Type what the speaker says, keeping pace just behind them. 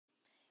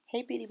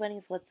Hey beauty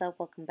bunnies, what's up?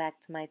 Welcome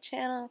back to my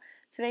channel.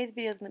 Today's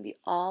video is going to be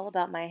all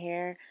about my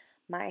hair.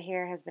 My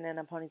hair has been in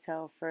a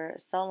ponytail for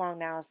so long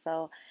now,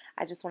 so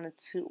I just wanted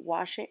to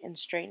wash it and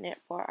straighten it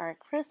for our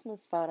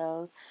Christmas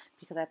photos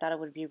because I thought it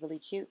would be really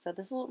cute. So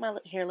this is what my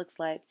hair looks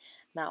like,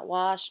 not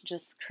washed,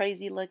 just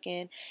crazy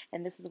looking,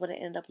 and this is what it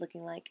ended up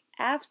looking like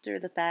after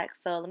the fact.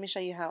 So let me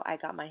show you how I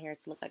got my hair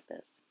to look like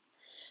this.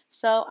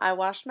 So I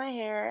washed my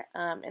hair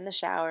in the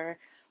shower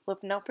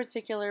with no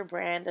particular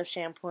brand of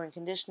shampoo and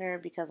conditioner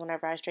because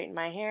whenever I straighten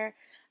my hair,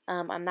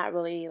 I'm not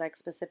really like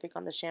specific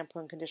on the shampoo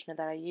and conditioner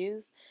that I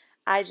use.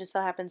 I just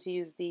so happen to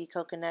use the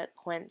coconut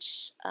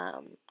quench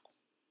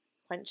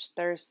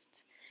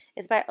thirst.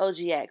 It's by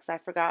OGX. I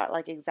forgot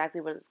like exactly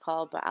what it's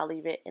called, but I'll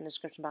leave it in the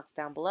description box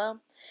down below.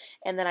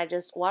 And then I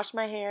just washed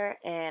my hair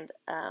and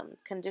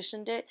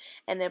conditioned it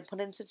and then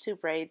put it into two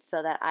braids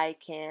so that I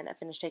can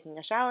finish taking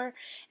a shower.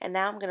 And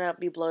now I'm going to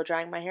be blow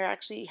drying my hair. I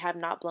actually have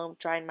not blow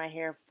dried my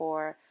hair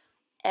for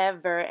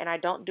ever, and I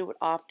don't do it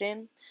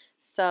often.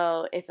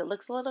 So if it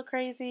looks a little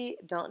crazy,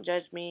 don't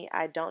judge me.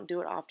 I don't do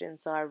it often,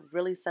 so I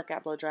really suck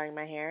at blow drying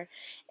my hair.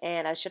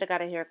 And I should have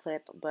got a hair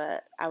clip,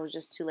 but I was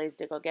just too lazy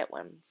to go get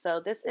one.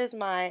 So this is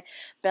my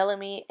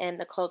BELLAMI and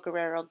Nicole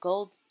Guerrero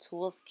Gold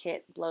Tools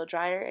Kit blow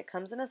dryer. It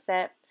comes in a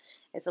set.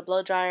 It's a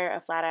blow dryer, a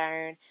flat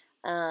iron,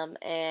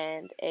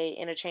 and a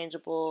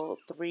interchangeable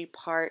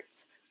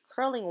 3-part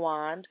curling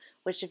wand,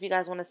 which if you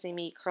guys want to see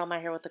me curl my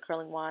hair with a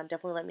curling wand,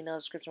 definitely let me know in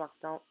the description box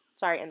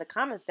in the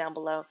comments down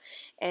below,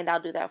 and I'll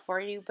do that for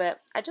you.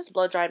 But I just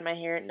blow dried my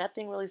hair,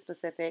 nothing really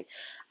specific.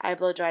 I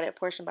blow dried it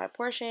portion by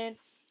portion,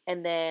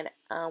 and then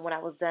when I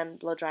was done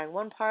blow drying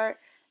one part,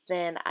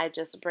 then I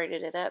just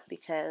braided it up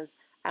because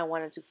I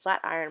wanted to flat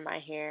iron my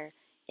hair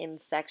in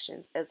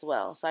sections as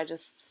well. So I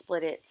just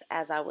split it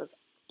as I was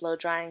blow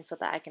drying so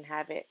that I can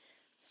have it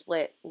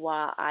split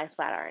while I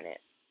flat iron it.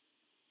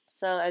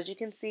 So as you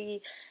can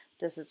see,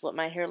 this is what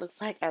my hair looks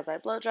like as I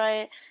blow dry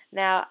it.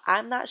 Now,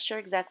 I'm not sure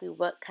exactly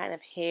what kind of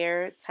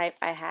hair type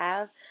I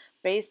have.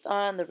 Based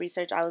on the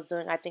research I was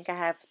doing, I think I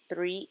have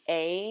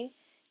 3A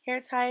hair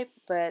type,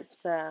 but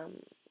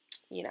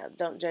you know,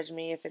 don't judge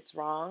me if it's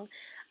wrong.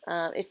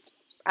 If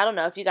I don't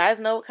know, if you guys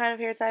know what kind of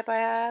hair type I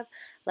have,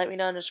 let me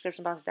know in the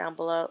description box down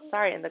below.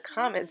 Sorry, in the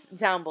comments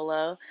down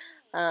below,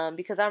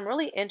 because I'm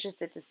really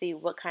interested to see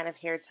what kind of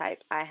hair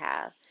type I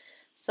have.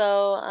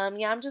 So,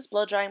 yeah, I'm just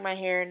blow drying my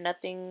hair,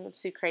 nothing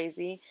too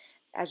crazy.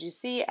 As you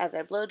see, as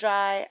I blow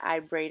dry, I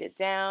braid it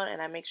down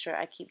and I make sure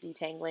I keep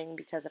detangling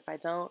because if I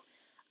don't,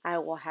 I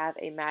will have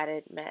a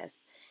matted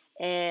mess.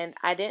 And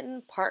I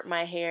didn't part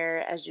my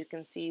hair, as you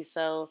can see,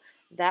 so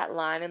that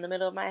line in the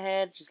middle of my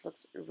head just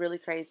looks really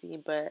crazy,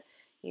 but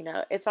you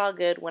know, it's all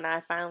good. When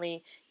I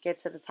finally get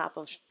to the top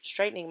of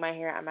straightening my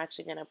hair, I'm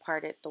actually going to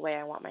part it the way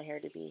I want my hair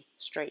to be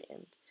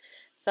straightened.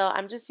 So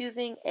I'm just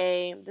using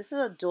this is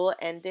a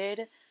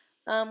dual-ended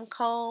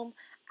comb.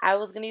 I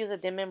was going to use a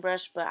Denman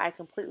brush, but I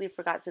completely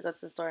forgot to go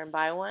to the store and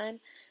buy one.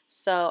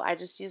 So I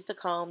just used a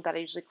comb that I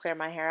usually clear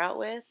my hair out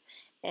with,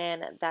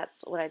 and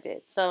that's what I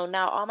did. So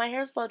now all my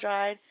hair is blow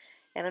dried,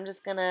 and I'm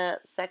just going to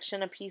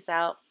section a piece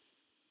out,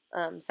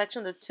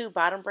 section the 2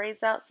 bottom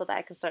braids out so that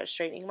I can start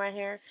straightening my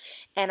hair.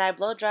 And I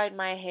blow dried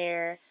my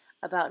hair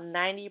about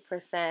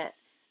 90%,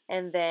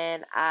 and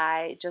then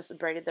I just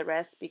braided the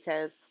rest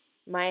because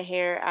my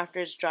hair, after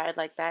it's dried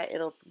like that,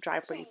 it'll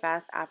dry pretty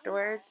fast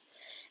afterwards.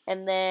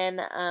 And then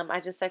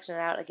I just sectioned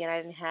it out. Again, I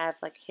didn't have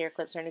like hair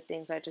clips or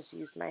anything, so I just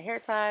used my hair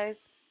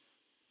ties.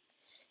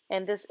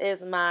 And this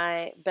is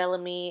my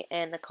BELLAMI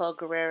and Nicole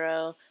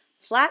Guerrero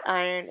flat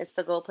iron. It's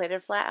the gold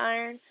plated flat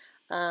iron.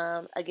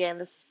 Again,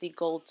 this is the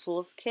Gold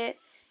Tools Kit.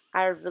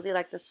 I really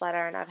like this flat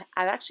iron. I've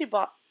actually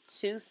bought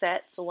 2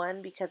 sets.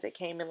 One because it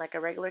came in like a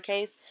regular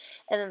case,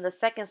 and then the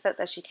second set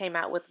that she came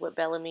out with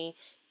BELLAMI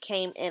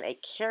came in a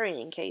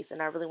carrying case,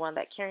 and I really wanted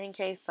that carrying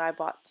case, so I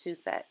bought 2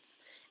 sets,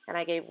 and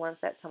I gave 1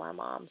 set to my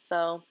mom.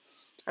 So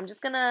I'm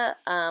just gonna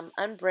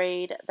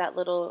unbraid that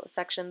little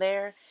section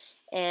there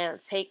and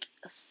take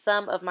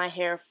some of my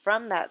hair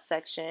from that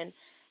section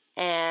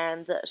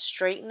and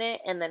straighten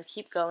it and then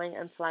keep going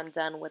until I'm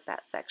done with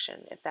that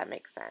section, if that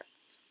makes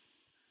sense.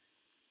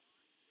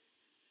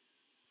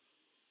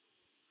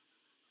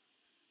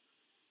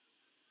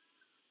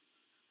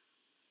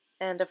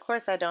 And of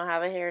course I don't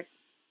have a hair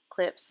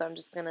clip, so I'm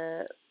just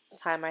gonna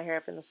tie my hair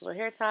up in this little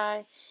hair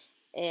tie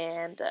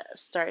and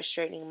start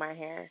straightening my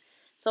hair.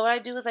 So what I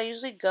do is I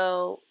usually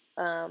go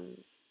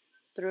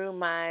through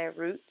my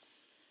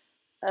roots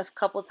a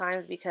couple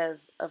times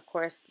because, of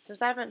course,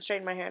 since I haven't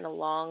straightened my hair in a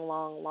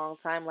long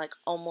time, like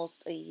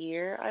almost a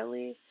year, I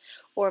believe,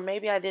 or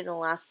maybe I did in the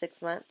last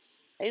 6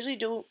 months. I usually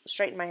do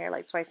straighten my hair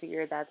like twice a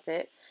year, that's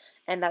it,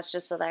 and that's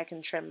just so that I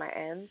can trim my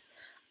ends.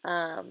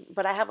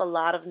 But I have a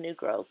lot of new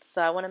growth,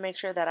 so I want to make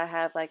sure that I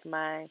have like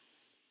my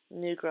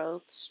new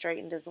growth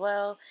straightened as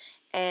well.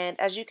 And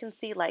as you can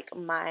see, like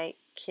my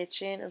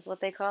kitchen is what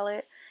they call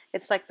it.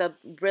 It's like the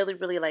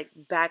really like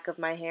back of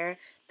my hair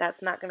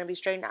that's not going to be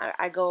straightened.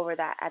 I go over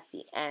that at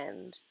the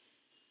end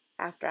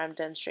after I'm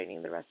done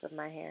straightening the rest of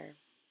my hair.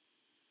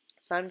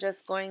 So I'm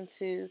just going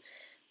to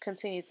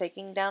continue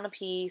taking down a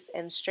piece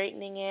and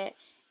straightening it,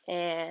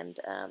 and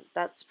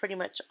that's pretty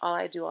much all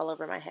I do all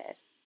over my head.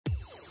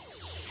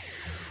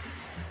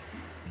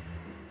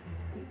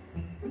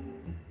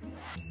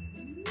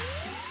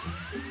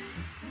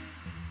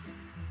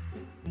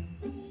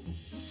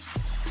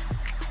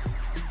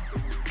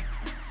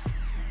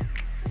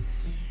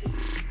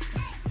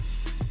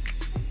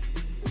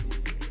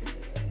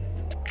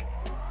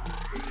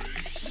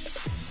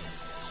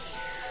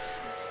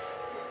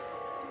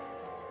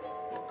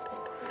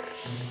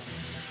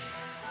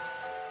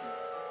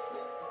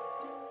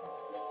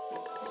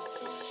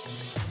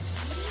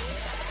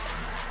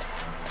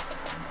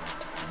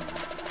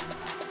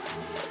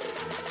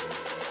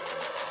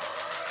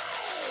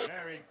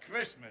 Merry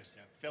Christmas,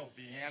 you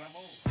filthy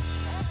animal.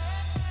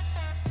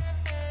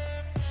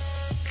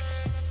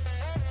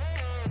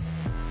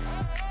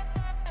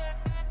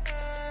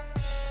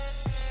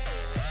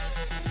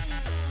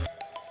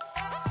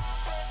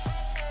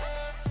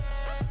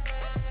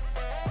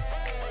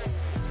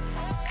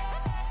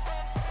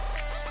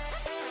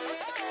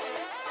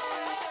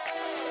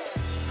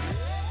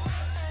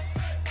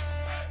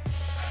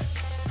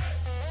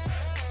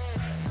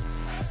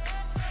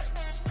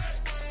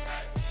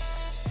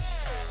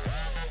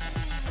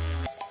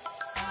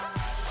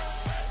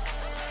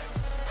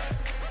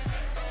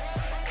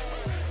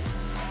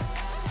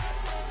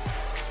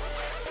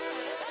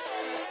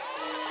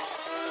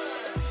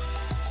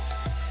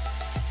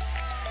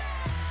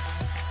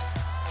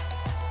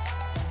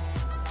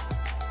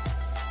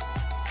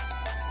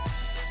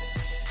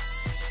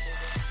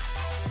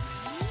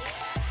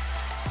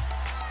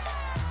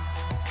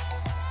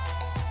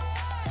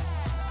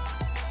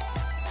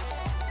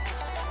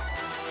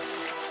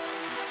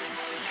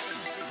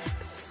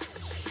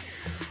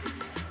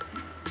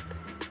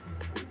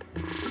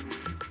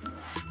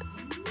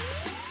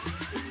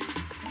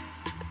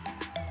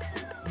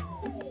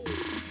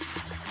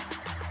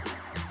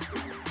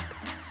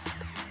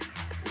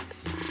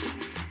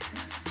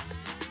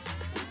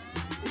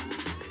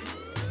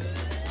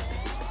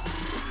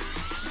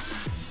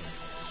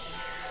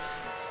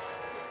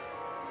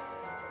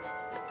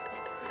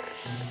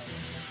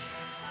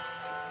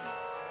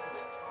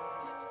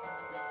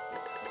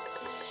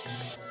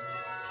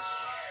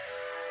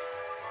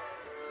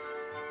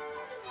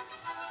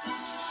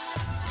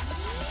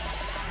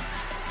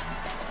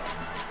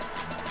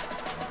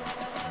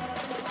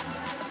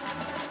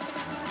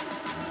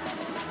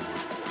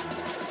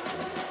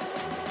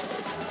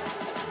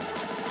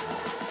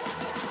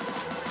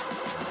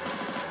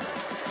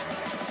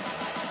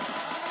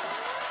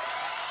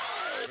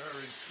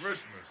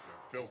 Christmas,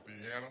 you filthy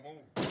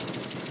animal.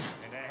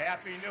 And a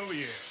Happy New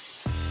Year.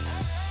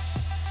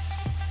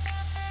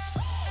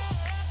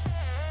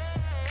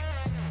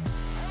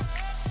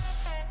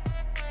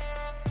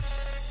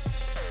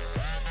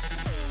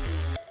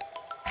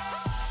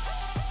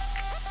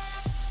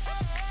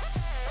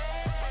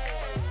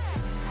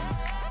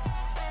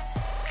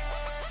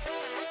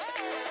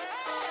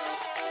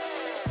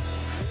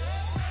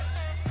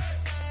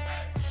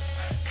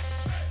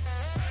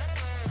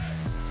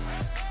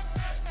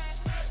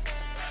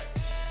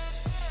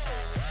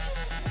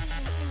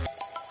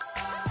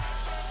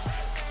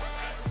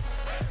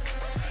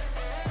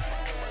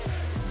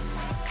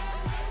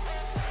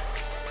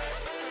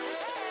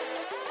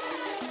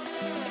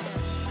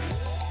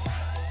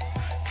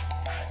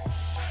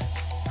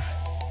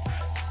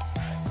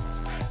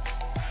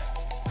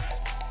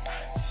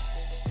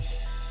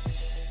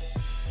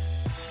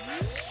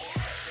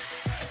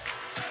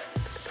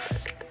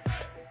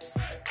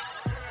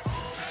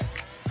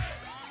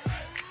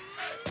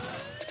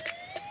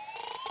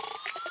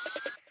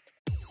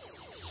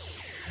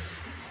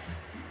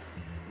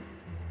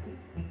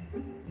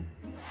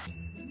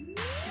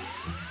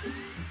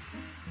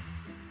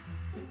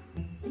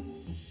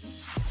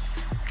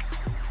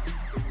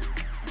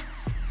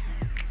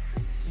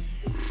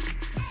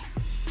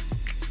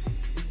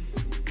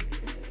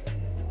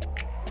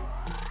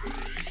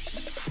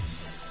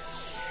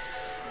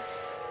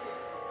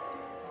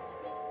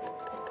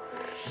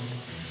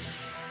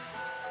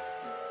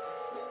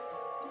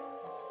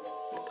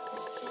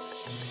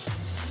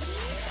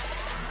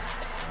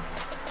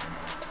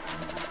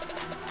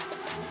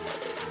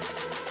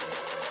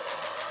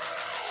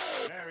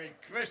 Merry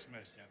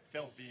Christmas, you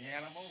filthy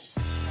animal.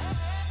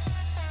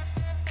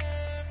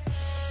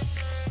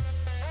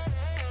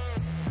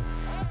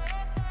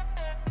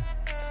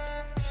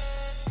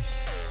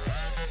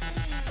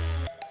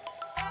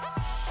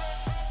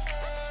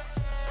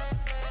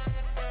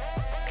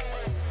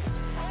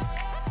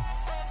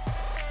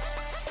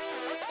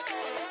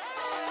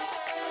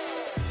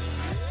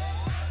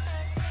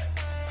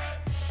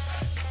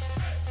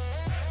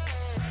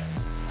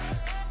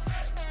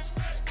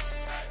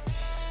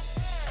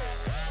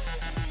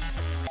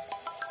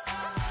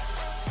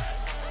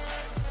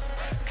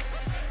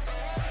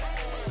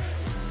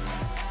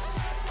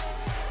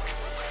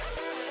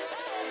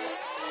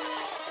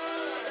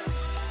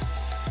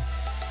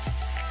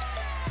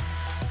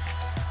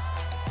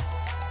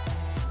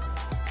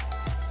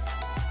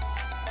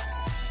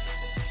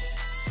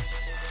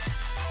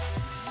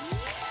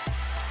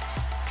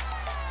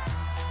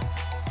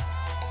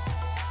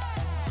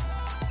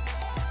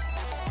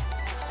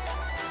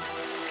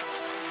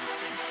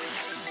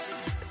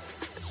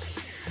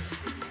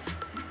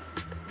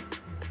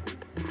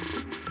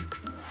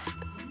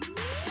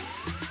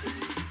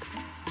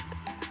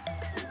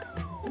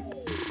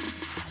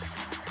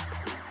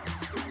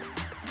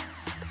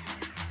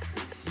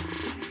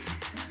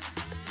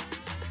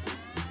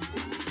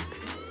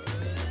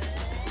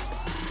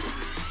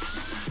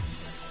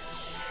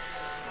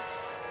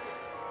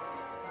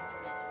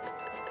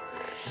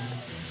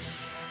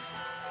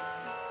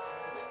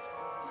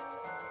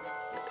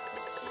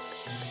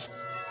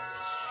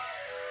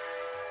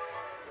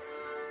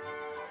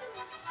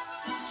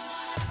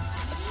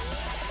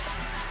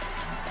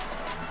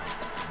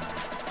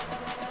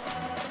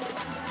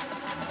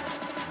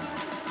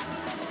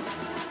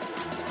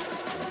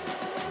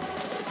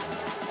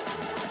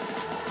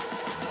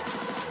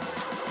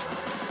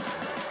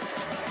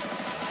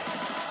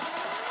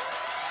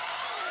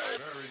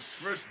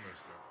 Christmas,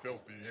 you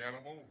filthy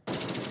animal.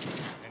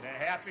 And a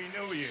Happy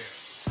New Year.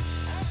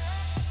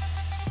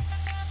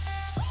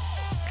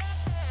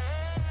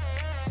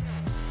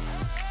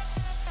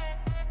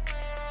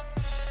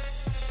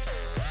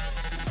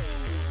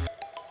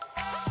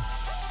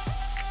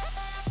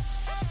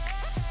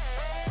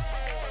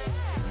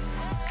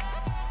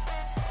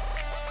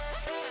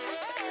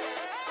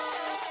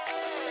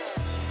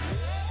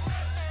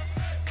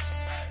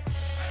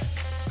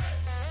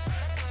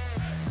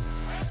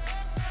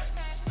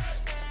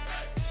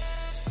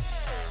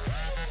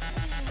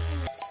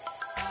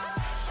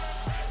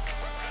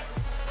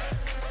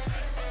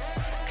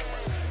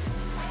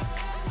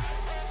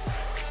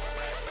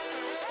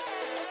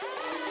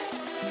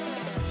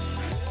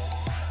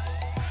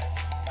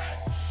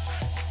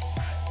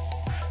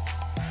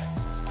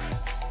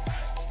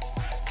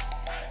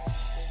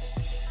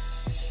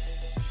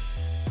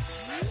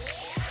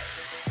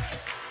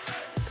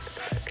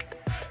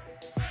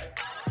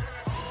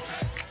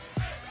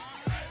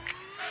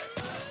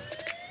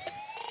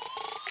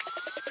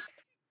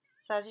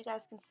 So as you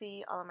guys can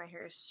see, all of my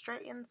hair is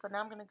straightened. So now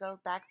I'm going to go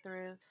back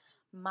through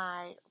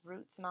my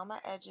roots and all my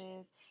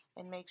edges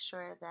and make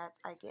sure that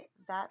I get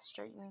that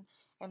straightened.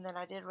 And then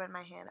I did run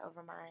my hand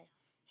over my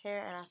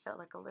hair and I felt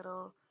like a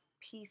little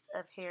piece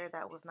of hair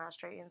that was not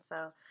straightened.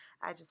 So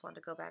I just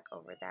wanted to go back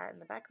over that in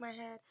the back of my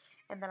head.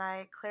 And then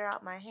I clear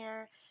out my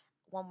hair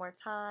one more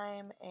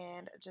time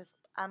and just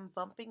I'm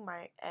bumping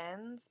my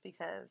ends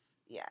because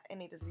yeah, it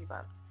needed to be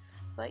bumped.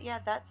 But yeah,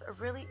 that's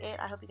really it.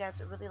 I hope you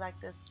guys really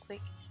like this quick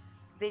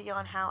video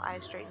on how I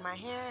straighten my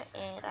hair,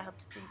 and I hope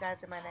to see you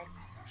guys in my next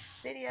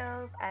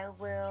videos. I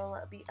will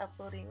be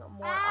uploading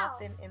more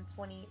often in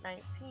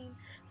 2019.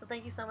 So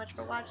thank you so much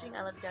for watching.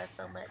 I love you guys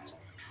so much,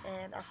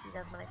 and I'll see you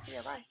guys in my next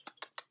video. Bye.